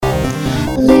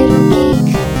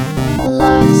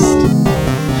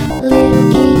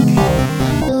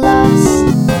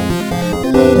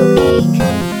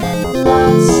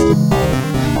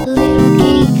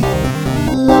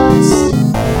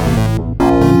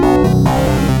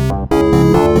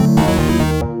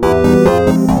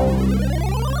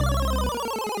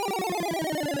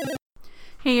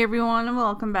Hey everyone, and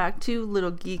welcome back to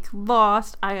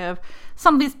Littlegeeklost. I have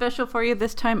something special for you.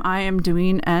 This time I am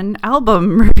doing an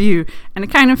album review, and it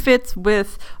kind of fits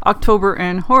with October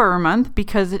and Horror Month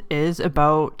because it is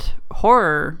about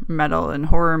horror metal and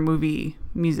horror movie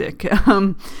music.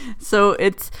 So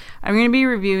I'm going to be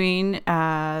reviewing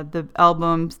the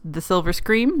album The Silver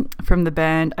Scream from the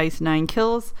band Ice Nine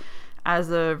Kills.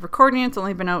 As of recording, it's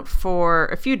only been out for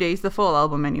a few days, the full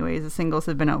album anyways. The singles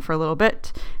have been out for a little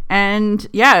bit. And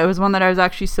yeah, it was one that I was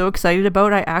actually so excited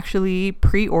about. I actually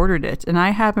pre-ordered it, and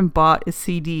I haven't bought a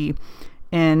CD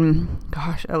in,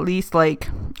 at least like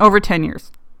over 10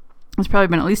 years. It's probably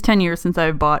been at least 10 years since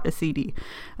I've bought a CD.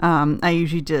 I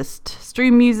usually just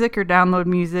stream music or download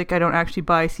music. I don't actually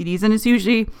buy CDs, and it's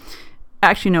usually...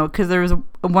 Actually, no, because there was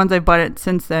ones I've bought it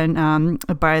since then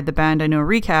by the band I know,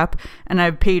 Recap, and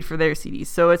I've paid for their CDs.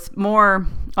 So it's more,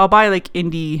 I'll buy like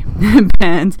indie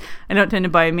bands. I don't tend to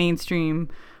buy mainstream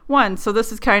ones. So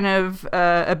this is kind of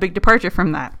a big departure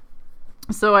from that.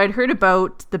 So I'd heard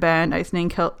about the band Ice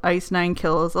Nine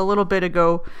Kills a little bit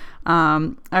ago.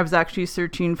 I was actually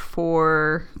searching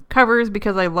for covers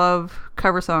because I love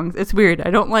cover songs. It's weird.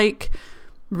 I don't like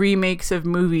remakes of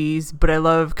movies, but I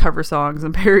love cover songs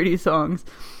and parody songs,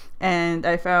 and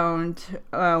I found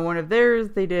one of theirs.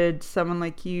 They did Someone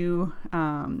Like You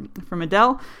from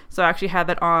Adele, so I actually had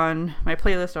that on my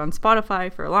playlist on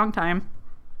Spotify for a long time.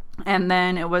 And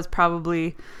then it was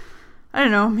probably, I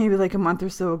don't know, maybe like a month or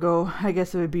so ago, I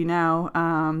guess it would be now,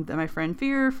 that my friend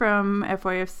Fear from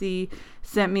FYFC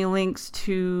sent me links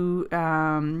to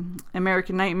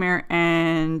American Nightmare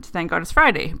and Thank God It's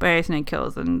Friday by Ice Nine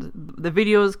Kills, and the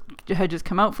videos had just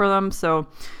come out for them. So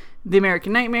the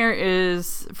American Nightmare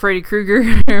is Freddy Krueger,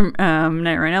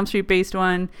 Nightmare on Elm Street based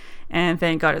one, and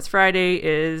Thank God It's Friday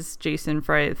is Jason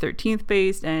Friday the 13th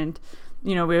based. And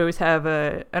you know, we always have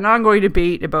an ongoing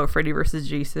debate about Freddy versus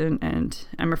Jason, and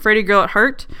I'm a Freddy girl at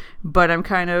heart, but I'm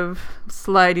kind of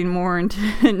sliding more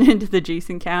into the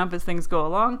Jason camp as things go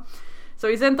along. So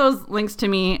he sent those links to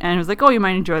me and was like, oh, you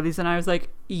might enjoy these. And I was like,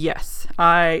 yes,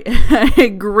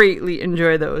 I greatly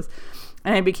enjoy those.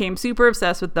 And I became super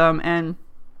obsessed with them. And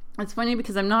it's funny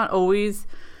because I'm not always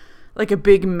like a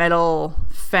big metal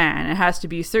fan. It has to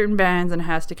be certain bands and it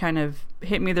has to kind of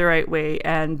hit me the right way,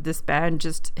 and this band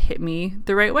just hit me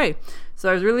the right way. So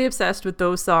I was really obsessed with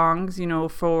those songs, you know,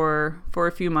 for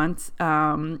a few months,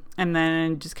 and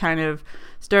then just kind of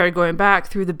started going back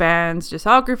through the band's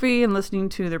discography and listening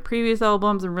to their previous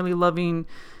albums and really loving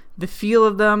the feel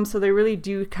of them. So they really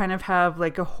do kind of have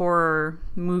like a horror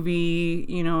movie,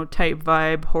 you know, type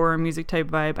vibe, horror music type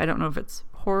vibe. I don't know if it's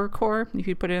horrorcore, if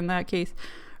you put it in that case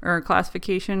or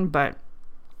classification, but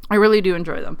I really do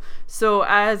enjoy them. So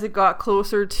as it got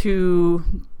closer to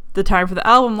the time for the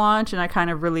album launch, and I kind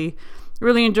of really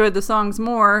enjoyed the songs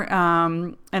more,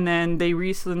 and then they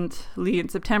recently in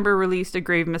September released A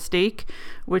Grave Mistake,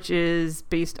 which is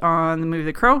based on the movie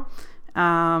The Crow.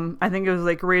 I think it was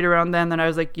like right around then that I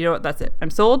was like, you know what, that's it,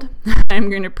 I'm sold. I'm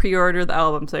going to pre-order the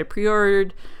album. So I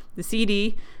pre-ordered the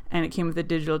CD, and it came with a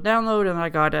digital download, and I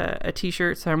got a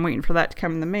t-shirt, so I'm waiting for that to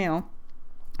come in the mail.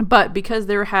 But because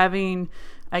they were having,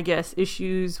 I guess,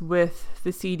 issues with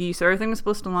the CD, so everything was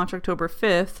supposed to launch October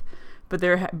 5th, but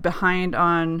they're behind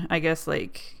on, I guess,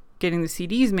 like getting the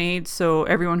CDs made, so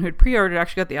everyone who had pre-ordered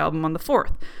actually got the album on the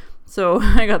 4th. So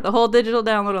I got the whole digital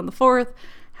download on the 4th,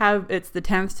 it's the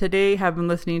 10th today, have been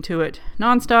listening to it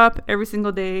nonstop every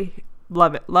single day,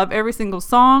 love it, love every single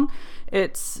song.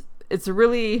 It's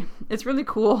really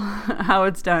cool how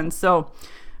it's done. So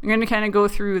I'm going to kind of go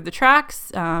through the tracks.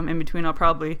 In between, I'll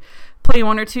probably play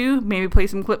one or two, maybe play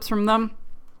some clips from them,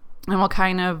 and we'll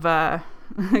kind of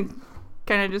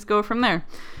just go from there.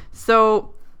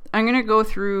 So I'm going to go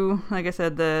through, like I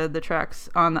said, the tracks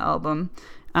on the album.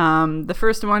 The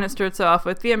first one, it starts off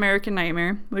with The American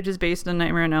Nightmare, which is based on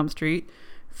Nightmare on Elm Street.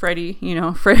 Freddy, you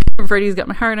know, Freddy's got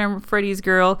my heart. I'm Freddy's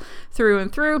girl through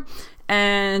and through,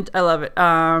 and I love it.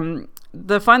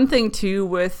 The fun thing too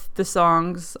with the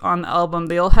songs on the album,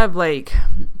 they all have like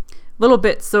little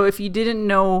bits. So if you didn't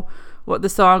know what the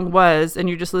song was and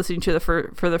you're just listening to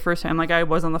for the first time, like I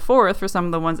was on the 4th for some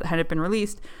of the ones that hadn't been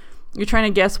released, you're trying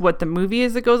to guess what the movie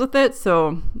is that goes with it.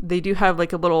 So they do have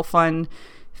like a little fun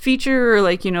feature, or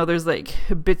like, you know, there's like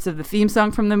bits of the theme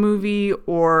song from the movie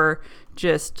or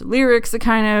just lyrics that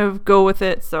kind of go with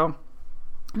it. So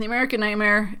The American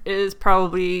Nightmare is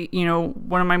probably, you know,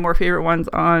 one of my more favorite ones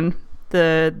on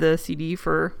the CD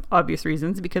for obvious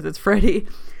reasons, because it's Freddy,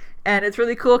 and it's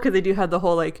really cool because they do have the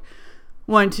whole like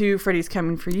 1, 2, Freddy's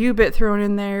coming for you bit thrown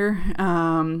in there,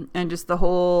 and just the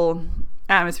whole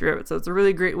atmosphere of it. So it's a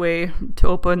really great way to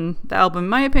open the album, in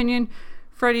my opinion.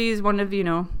 Freddy's one of, you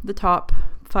know, the top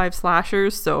 5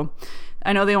 slashers. So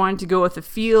I know they wanted to go with the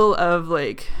feel of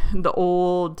like the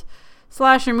old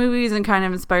slasher movies and kind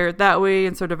of inspire it that way,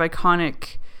 and sort of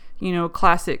iconic,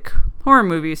 classic horror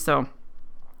movies. So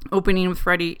opening with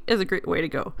Freddy is a great way to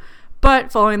go.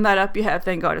 But following that up, you have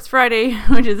Thank God It's Friday,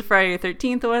 which is the Friday the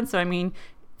 13th one. So I mean,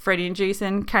 Freddy and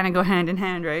Jason kind of go hand in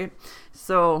hand, right?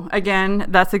 So again,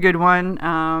 that's a good one.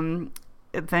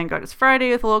 Thank God It's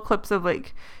Friday with little clips of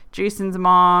like Jason's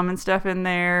mom and stuff in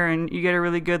there, and you get a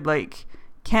really good like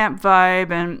camp vibe.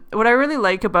 And what I really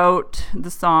like about the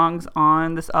songs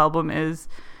on this album is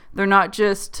they're not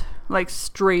just like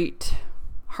straight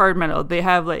hard metal. They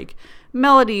have like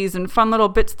melodies and fun little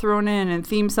bits thrown in and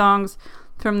theme songs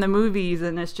from the movies,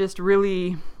 and it's just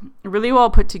really, really well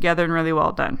put together and really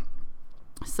well done.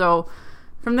 So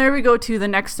from there we go to the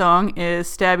next song is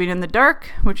Stabbing in the Dark,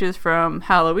 which is from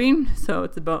Halloween. So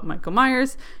it's about Michael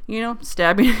Myers,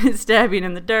 stabbing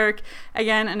in the dark.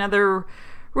 Again, another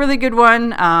really good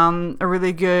one, a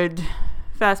really good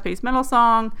fast-paced metal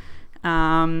song.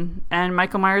 And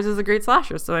Michael Myers is a great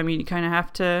slasher, so I mean, you kind of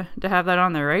have to have that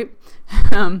on there, right?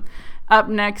 Up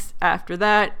next after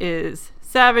that is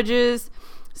Savages.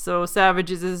 So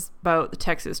Savages is about the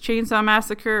Texas Chainsaw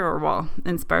Massacre, or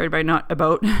inspired by, not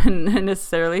about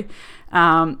necessarily.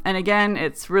 And again,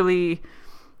 it's really,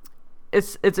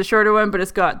 it's a shorter one, but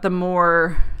it's got the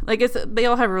more, they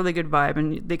all have a really good vibe,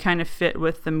 and they kind of fit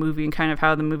with the movie and kind of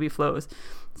how the movie flows.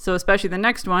 So especially the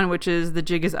next one, which is The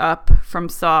Jig Is Up from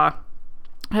Saw,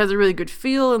 it has a really good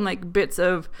feel and like bits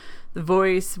of the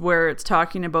voice where it's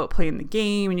talking about playing the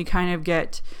game, and you kind of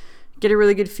get a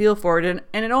really good feel for it.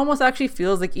 And it almost actually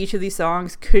feels like each of these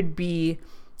songs could be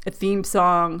a theme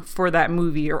song for that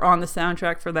movie, or on the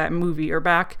soundtrack for that movie, or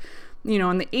back,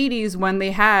 in the 80s when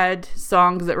they had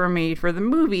songs that were made for the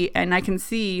movie. And I can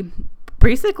see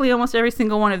basically almost every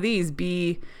single one of these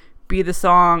be the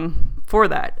song for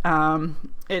that.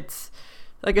 It's,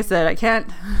 like I said,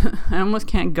 I almost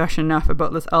can't gush enough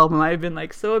about this album. I've been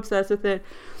like so obsessed with it.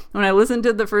 When I listened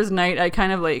to it the first night, I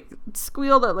kind of like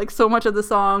squealed at like so much of the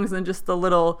songs, and just the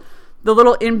little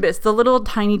bits, the little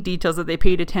tiny details that they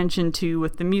paid attention to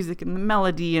with the music and the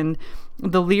melody and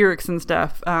the lyrics and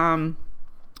stuff.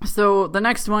 So the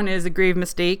next one is A Grave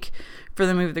Mistake for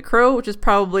the movie The Crow, which is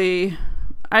probably,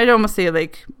 I'd almost say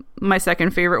like my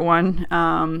second favorite one,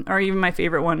 or even my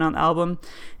favorite one on the album.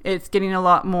 It's getting a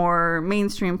lot more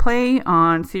mainstream play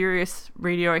on Sirius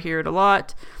Radio. I hear it a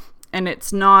lot, and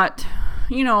it's not,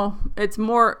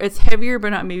 it's heavier, but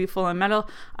not maybe full on metal.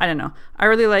 I don't know. I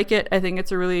really like it. I think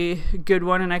it's a really good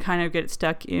one, and I kind of get it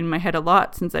stuck in my head a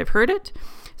lot since I've heard it.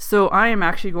 So I am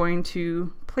actually going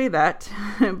to play that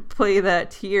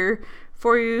here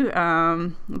for you,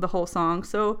 the whole song,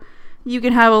 so you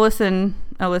can have a listen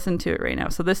to it right now.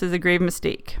 So this is A Grave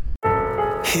Mistake.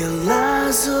 Here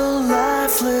lies a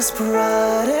lifeless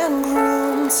bride and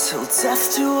groom, till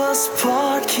death to us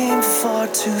part came far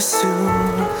too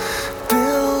soon.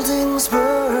 Buildings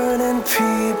burn and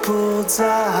people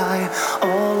die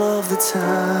all of the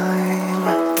time.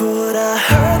 But I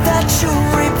heard that you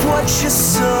reap what you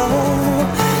sow,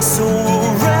 so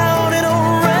around and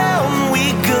around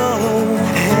we go.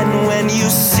 And when you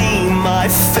see my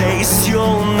face,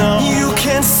 you'll know you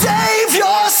can save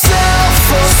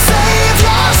yourself or save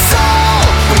your soul.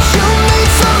 But you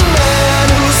meet the man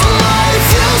whose life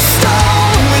you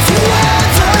stole, with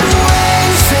weathered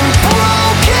wings and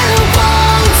broken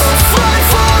bones. A fight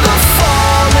for the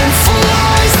fallen,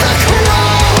 flies the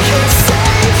crow. You can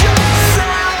save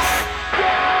yourself.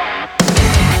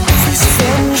 These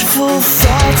vengeful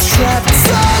thoughts trapped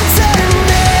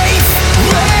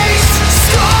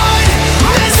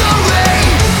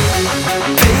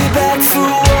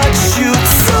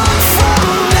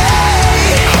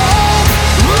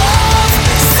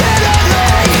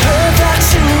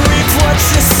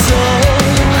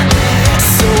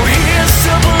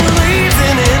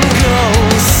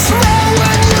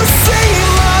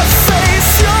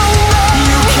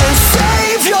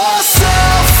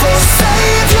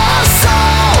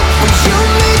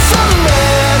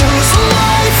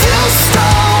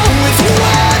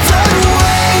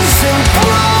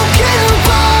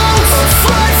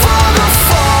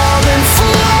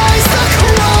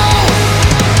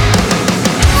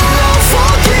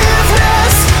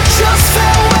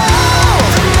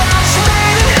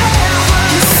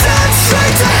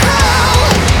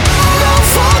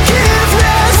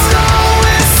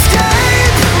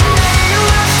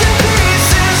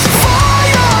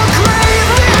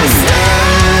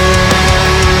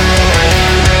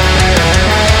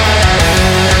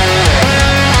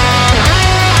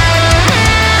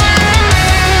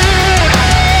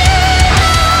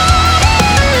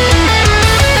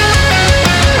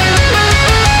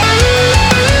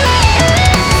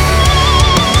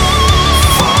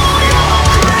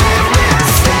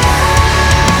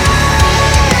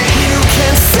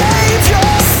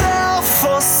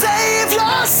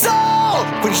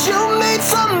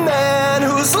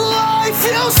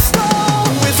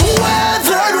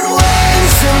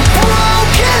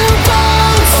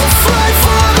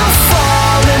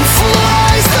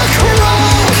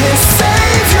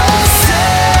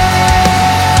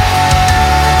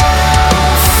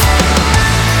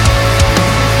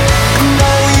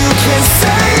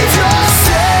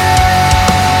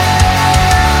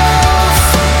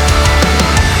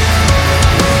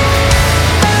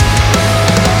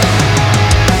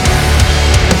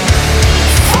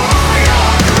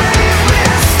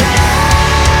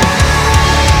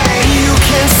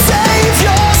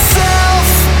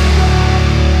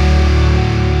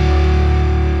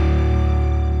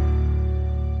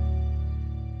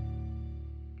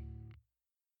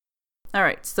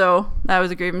So that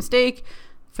was a grave mistake.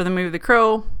 For the movie The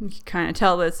Crow, you can kind of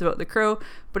tell that it's about The Crow,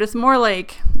 but it's more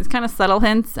like, it's kind of subtle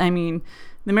hints. I mean,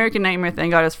 the American Nightmare,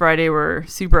 Thank God It's Friday were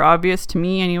super obvious to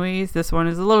me anyways. This one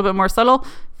is a little bit more subtle,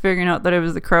 figuring out that it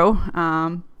was The Crow.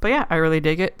 But yeah, I really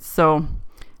dig it. So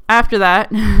after that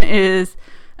is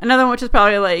another one which is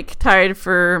probably like tied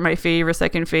for my fave or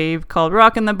second fave, called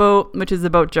Rockin' the Boat, which is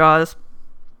about Jaws.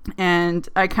 And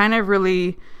I kind of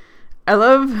really, I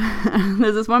love,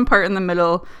 there's this one part in the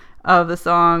middle of the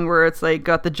song where it's like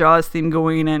got the Jaws theme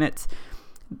going, and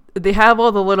they have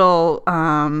all the little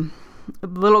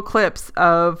clips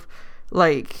of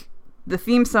like the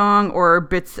theme song or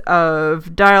bits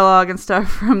of dialogue and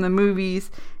stuff from the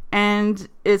movies, and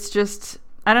it's just,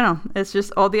 I don't know, it's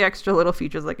just all the extra little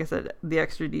features, like I said, the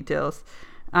extra details.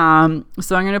 So I'm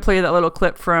going to play that little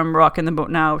clip from Rockin' the Boat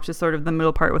now, which is sort of the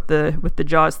middle part with the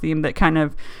Jaws theme that kind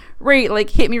of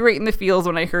hit me right in the feels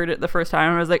when I heard it the first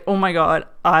time. I was like, oh my god,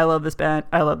 I love this band,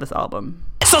 I love this album.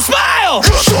 So smile, you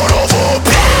son of a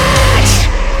bitch!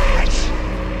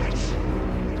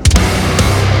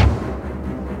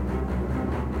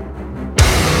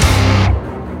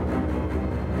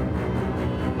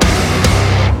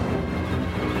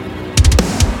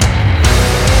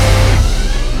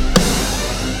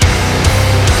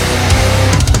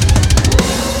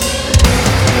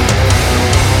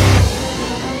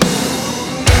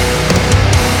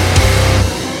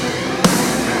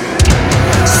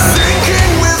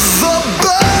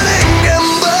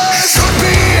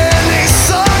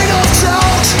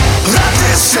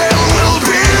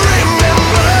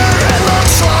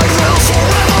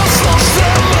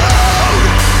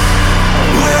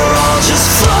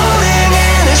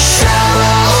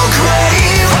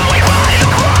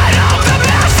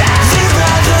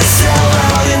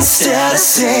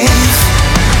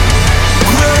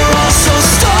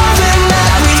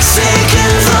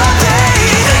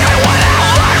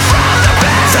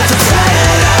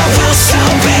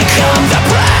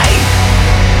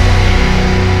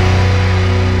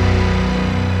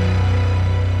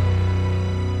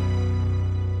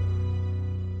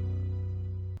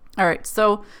 All right,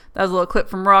 so that was a little clip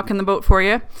from Rockin' the Boat for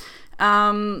you.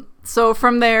 So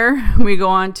from there, we go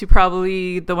on to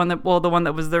probably the one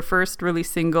that was their first really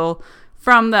single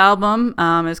from the album.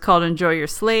 It's called Enjoy Your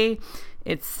Sleigh.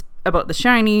 It's about The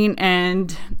Shining,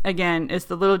 and again, it's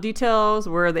the little details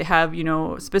where they have,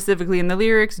 specifically in the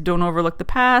lyrics, don't overlook the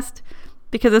past,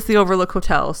 because it's the Overlook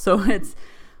Hotel. So it's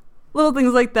little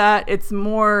things like that. It's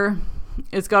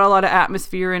got a lot of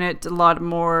atmosphere in it, a lot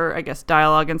more, I guess,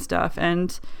 dialogue and stuff.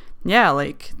 And yeah,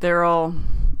 like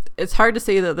it's hard to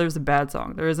say that there's a bad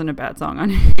song. There isn't a bad song on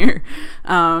here.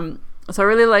 So I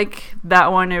really like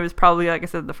that one. It was probably, like I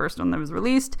said, the first one that was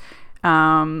released.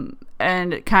 And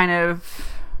it kind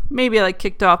of maybe like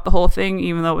kicked off the whole thing,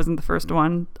 even though it wasn't the first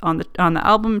one on the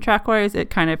album track wise.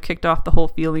 It kind of kicked off the whole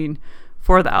feeling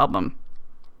for the album.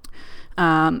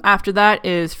 After that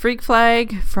is Freak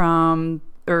Flag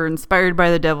inspired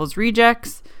by The Devil's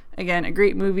Rejects. Again, a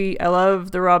great movie. I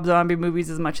love the Rob Zombie movies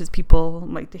as much as people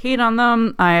like to hate on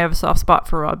them. I have a soft spot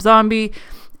for Rob Zombie,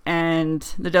 and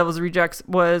The Devil's Rejects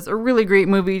was a really great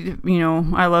movie.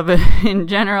 I love it in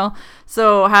general.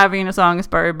 So having a song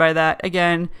inspired by that,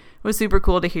 again, was super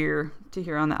cool to hear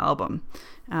on the album.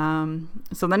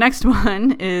 So the next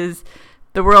one is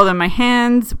The World in My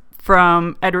Hands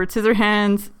from Edward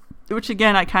Scissorhands, which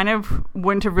again, I kind of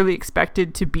wouldn't have really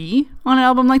expected to be on an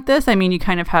album like this. I mean, you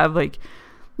kind of have like,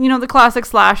 the classic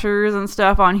slashers and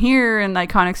stuff on here, and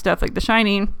iconic stuff like The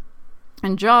Shining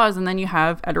and Jaws, and then you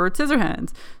have Edward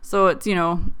Scissorhands. So it's,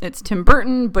 it's Tim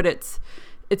Burton, but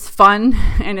it's fun,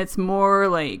 and it's more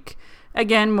like,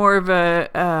 again, more of a,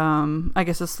 I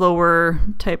guess, a slower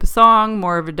type of song,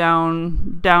 more of a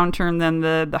downturn than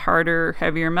the harder,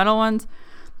 heavier metal ones.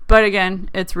 But again,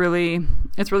 it's really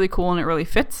cool, and it really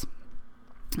fits.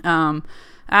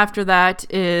 After that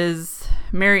is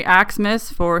Merry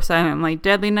Xmas for Silent Night,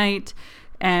 Deadly Night.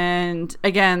 And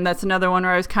again, that's another one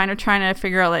where I was kind of trying to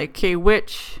figure out, like, okay,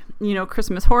 which,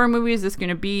 Christmas horror movie is this going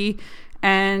to be?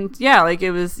 And yeah, like,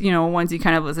 it was, once you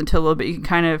kind of listen to a little bit, you can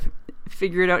kind of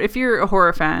figure it out. If you're a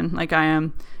horror fan, like I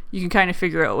am, you can kind of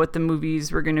figure out what the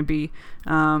movies were going to be.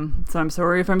 So I'm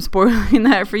sorry if I'm spoiling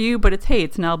that for you, but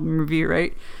it's an album review,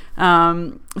 right?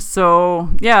 So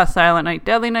yeah, Silent Night,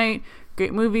 Deadly Night,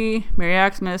 great movie.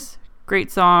 Merry Xmas,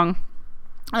 great song.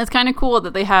 And it's kind of cool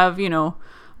that they have,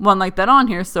 one like that on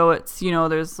here. So it's,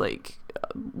 there's like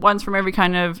ones from every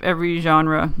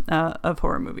genre of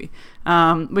horror movie,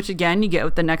 which again, you get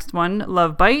with the next one,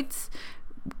 Love Bites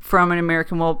from An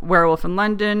American Werewolf in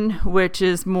London, which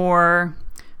is more,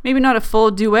 maybe not a full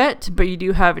duet, but you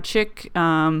do have a chick,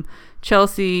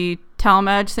 Chelsea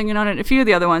Talmadge singing on it. A few of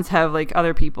the other ones have like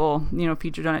other people,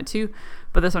 featured on it too.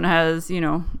 But this one has,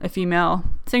 a female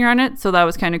singer on it. So that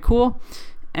was kind of cool.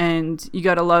 And you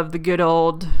got to love the good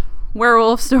old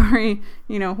werewolf story,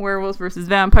 werewolves versus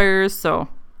vampires. So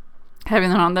having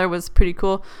that on there was pretty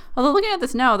cool. Although looking at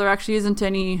this now, there actually isn't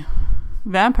any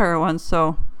vampire ones.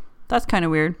 So that's kind of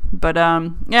weird. But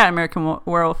American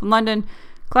Werewolf in London.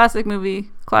 Classic movie,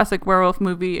 classic werewolf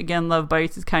movie. Again, Love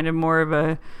Bites is kind of more of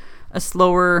a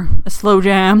slow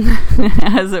jam,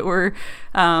 as it were,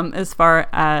 as far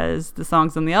as the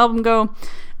songs on the album go.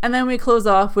 And then we close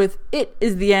off with It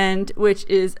Is the End, which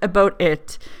is about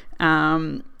it.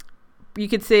 You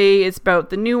could say it's about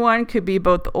the new one, could be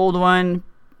about the old one,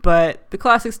 but the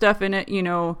classic stuff in it,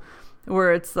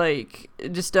 where it's like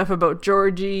just stuff about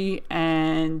Georgie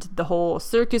and the whole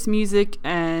circus music,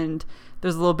 and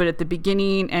there's a little bit at the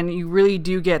beginning, and you really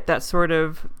do get that sort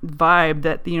of vibe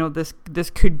that, this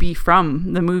could be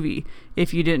from the movie.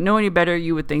 If you didn't know any better,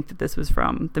 you would think that this was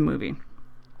from the movie.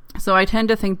 So I tend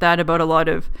to think that about a lot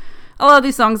of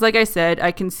these songs. Like I said,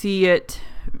 I can see it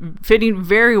fitting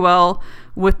very well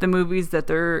with the movies that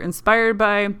they're inspired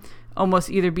by, almost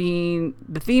either being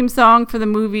the theme song for the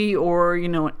movie or,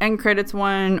 an end credits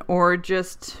one, or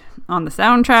just on the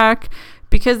soundtrack,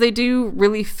 because they do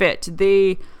really fit.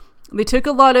 They took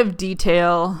a lot of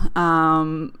detail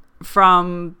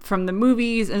from the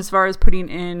movies as far as putting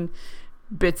in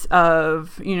bits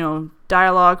of,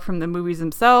 dialogue from the movies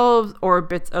themselves, or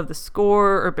bits of the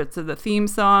score, or bits of the theme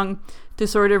song, to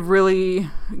sort of really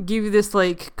give you this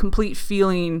like complete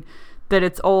feeling that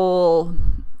it's all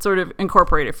sort of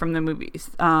incorporated from the movies.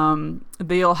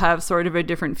 They'll have sort of a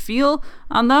different feel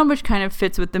on them, which kind of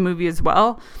fits with the movie as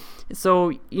well.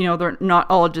 So, they're not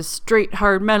all just straight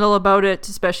hard metal about it,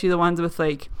 especially the ones with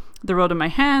like The World in My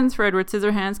Hands for Edward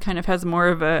Scissorhands kind of has more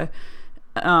of a,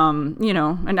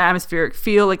 an atmospheric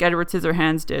feel like Edward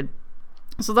Scissorhands did.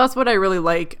 So that's what I really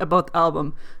like about the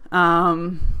album.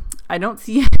 I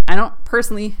don't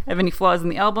personally have any flaws in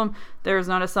the album. There's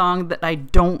not a song that I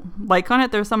don't like on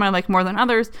it. There's some I like more than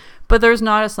others, but there's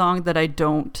not a song that I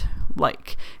don't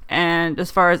like. And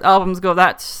as far as albums go,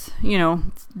 that's,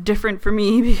 it's different for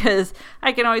me, because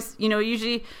I can always,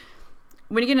 usually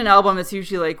when you get an album, it's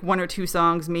usually like one or two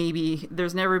songs, maybe.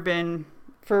 There's never been,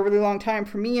 for a really long time,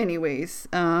 for me anyways,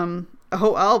 a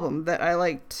whole album that I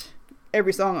liked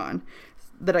every song on,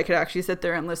 that I could actually sit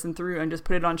there and listen through and just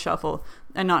put it on shuffle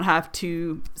and not have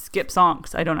to skip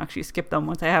songs. I don't actually skip them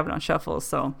once I have it on shuffle.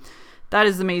 So that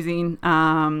is amazing.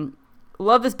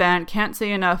 Love this band. Can't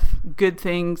say enough good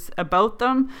things about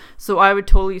them. So I would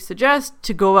totally suggest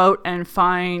to go out and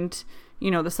find,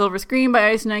 The Silver Screen by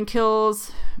Ice Nine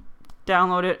Kills.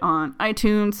 Download it on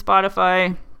iTunes,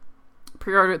 Spotify,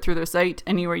 pre-order it through their site,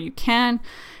 anywhere you can.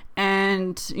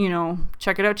 And,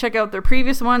 check it out. Check out their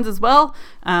previous ones as well.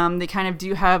 They kind of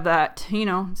do have that,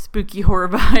 spooky horror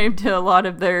vibe to a lot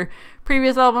of their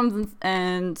previous albums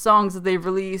and songs that they've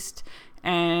released.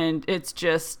 And it's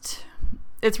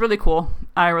really cool.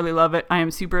 I really love it. I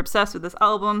am super obsessed with this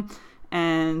album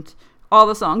and all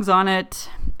the songs on it.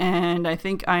 And I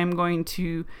think I'm going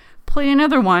to play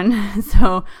another one.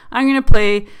 So I'm going to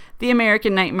play The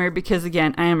American Nightmare, because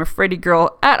again, I am a Freddy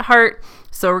girl at heart.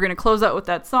 So we're going to close out with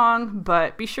that song,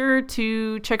 but be sure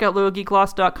to check out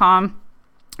littlegeeklost.com.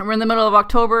 We're in the middle of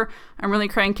October. I'm really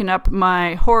cranking up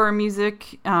my horror movies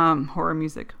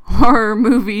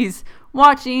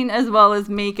watching, as well as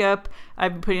makeup.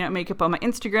 I've been putting out makeup on my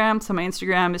Instagram. So my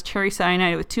Instagram is Cherry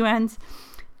Cyanide with 2 N's.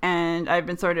 And I've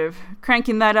been sort of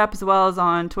cranking that up, as well as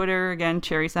on Twitter. Again,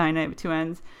 Cherry Cyanide with 2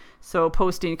 N's. So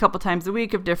posting a couple times a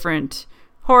week of different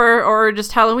horror or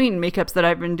just Halloween makeups that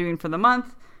I've been doing for the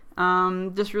month.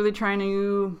 Just really trying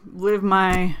to live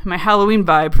my Halloween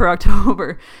vibe for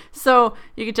October. So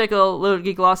you can check out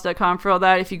littlegeeklost.com for all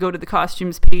that. If you go to the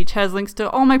costumes page, has links to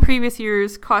all my previous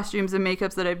year's costumes and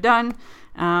makeups that I've done.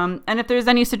 And if there's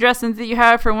any suggestions that you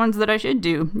have for ones that I should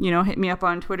do, hit me up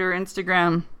on Twitter,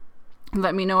 Instagram.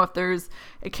 Let me know if there's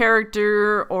a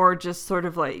character or just sort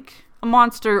of like a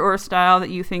monster or a style that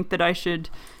you think that I should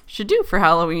do for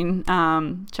Halloween.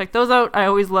 Check those out. I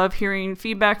always love hearing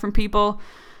feedback from people.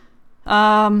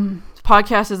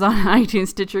 Podcast is on iTunes,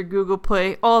 Stitcher, Google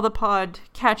Play, all the pod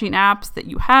catching apps that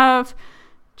you have.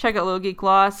 Check out Little Geek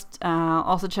Lost.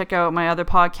 Also check out my other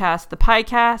podcast, The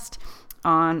Piecast,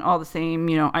 on all the same,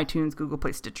 iTunes, Google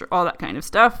Play, Stitcher, all that kind of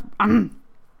stuff.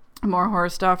 More horror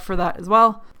stuff for that as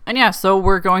well. And yeah, so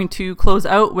we're going to close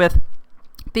out with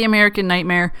The American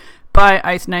Nightmare by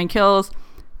Ice Nine Kills.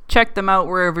 Check them out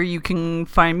wherever you can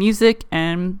find music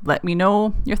and let me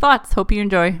know your thoughts. Hope you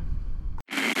enjoy.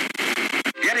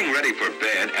 Getting ready for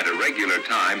bed at a regular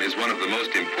time is one of the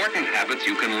most important habits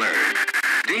you can learn.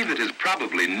 David has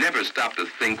probably never stopped to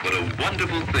think what a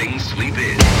wonderful thing sleep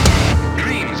is.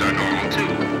 Dreams are normal.